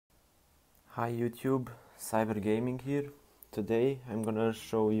Hi YouTube, Cyber Gaming here. Today I'm gonna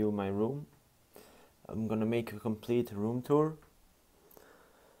show you my room. I'm gonna make a complete room tour.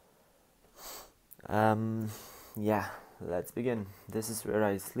 Yeah, let's begin. This is where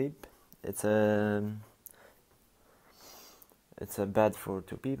I sleep. It's a bed for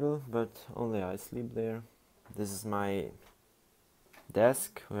two people, but only I sleep there. This is my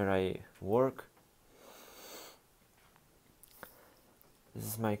desk where I work. This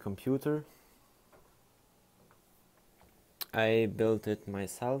is my computer. I built it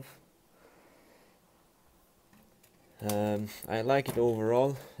myself. I like it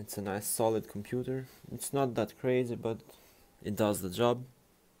overall. It's a nice solid computer. It's not that crazy, but it does the job.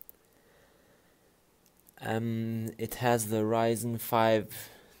 It has the Ryzen 5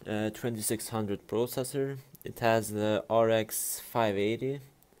 2600 processor. It has the RX 580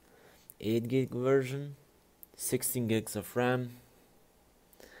 8 gig version, 16 gigs of RAM,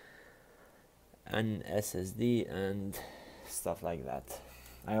 an SSD and stuff like that.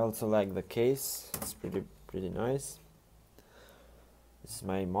 I also like the case. It's pretty nice. This is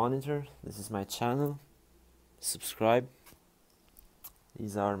my monitor. This is my channel. Subscribe.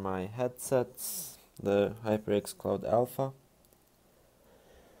 These are my headsets, the HyperX Cloud Alpha.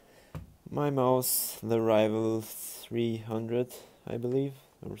 My mouse, the Rival 300, I believe,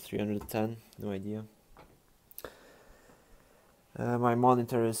 or 310, no idea. My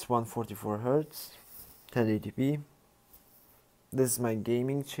monitor is 144 Hz, 1080p. This is my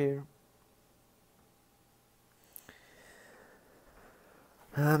gaming chair.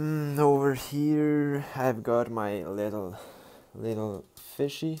 Over here I've got my little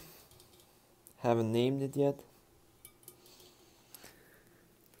fishy. Haven't named it yet.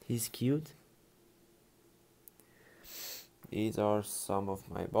 He's cute. These are some of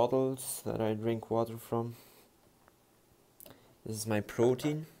my bottles that I drink water from. This is my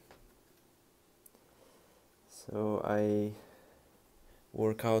protein. So I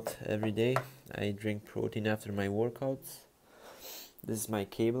work out every day. I drink protein after my workouts. This is my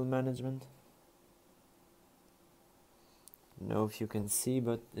cable management. I don't know if you can see,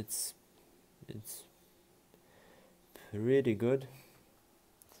 but it's pretty good.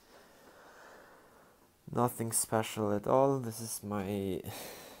 Nothing special at all. This is my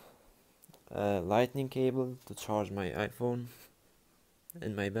lightning cable to charge my iPhone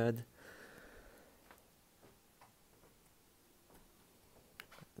in my bed.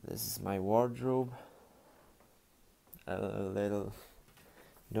 This is my wardrobe. A little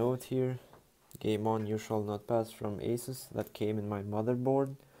note here: game on, you shall not pass, from ASUS, that came in my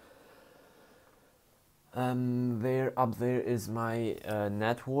motherboard. Up there is my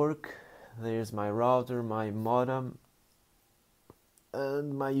network. There's my router, my modem,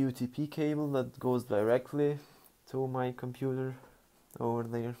 and my UTP cable that goes directly to my computer over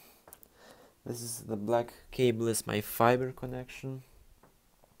there. This is the black cable, is my fiber connection.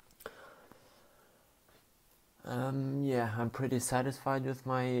 Yeah, I'm pretty satisfied with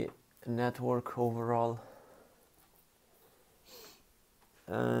my network overall.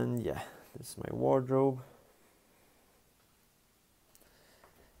 And yeah, this is my wardrobe.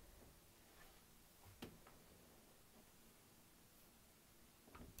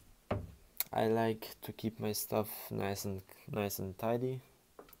 I like to keep my stuff nice and tidy.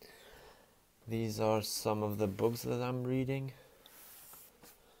 These are some of the books that I'm reading.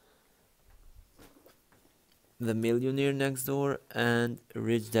 The Millionaire Next Door and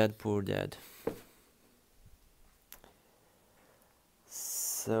Rich Dad Poor Dad.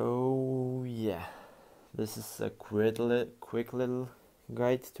 So yeah, this is a quick little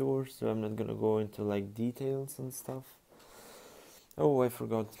guide tour, so I'm not gonna go into like details and stuff. Oh, I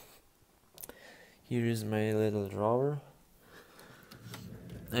forgot. Here is my little drawer.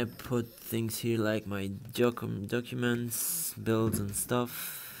 I put things here like my documents, builds and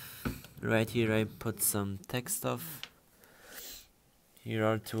stuff. Right here I put some tech stuff. Here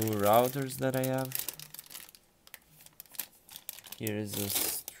are two routers that I have. Here is a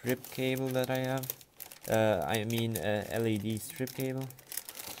strip cable that I have. I mean a LED strip cable.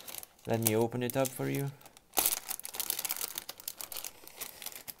 Let me open it up for you.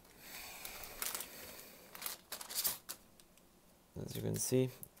 As you can see,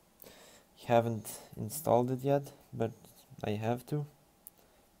 I haven't installed it yet, but I have to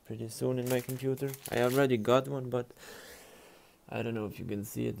pretty soon in my computer. I already got one, but I don't know if you can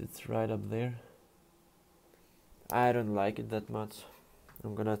see it. It's right up there. I don't like it that much.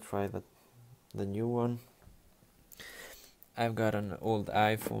 I'm gonna try the new one. I've got an old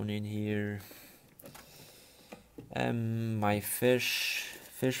iPhone in here. My fish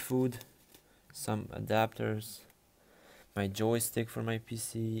food, some adapters, my joystick for my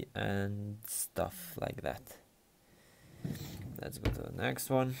PC and stuff like that. Let's go to the next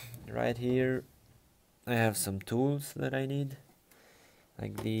one. Right here I have some tools that I need,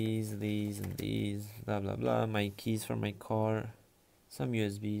 like these, and these, blah blah blah, my keys for my car, some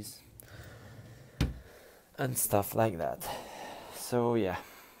USBs and stuff like that. So yeah,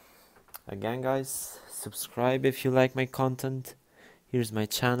 again guys, subscribe if you like my content. Here's my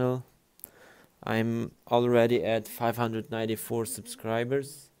channel. I'm already at 594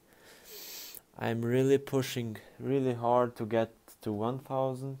 subscribers. I'm really pushing really hard to get to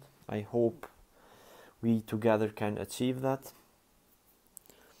 1000. I hope we together can achieve that.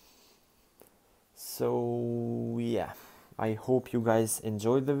 So yeah, I hope you guys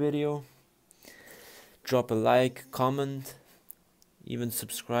enjoyed the video. Drop a like, comment, even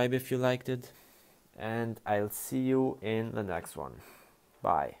subscribe if you liked it, and I'll see you in the next one.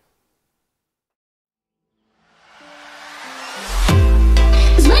 Bye.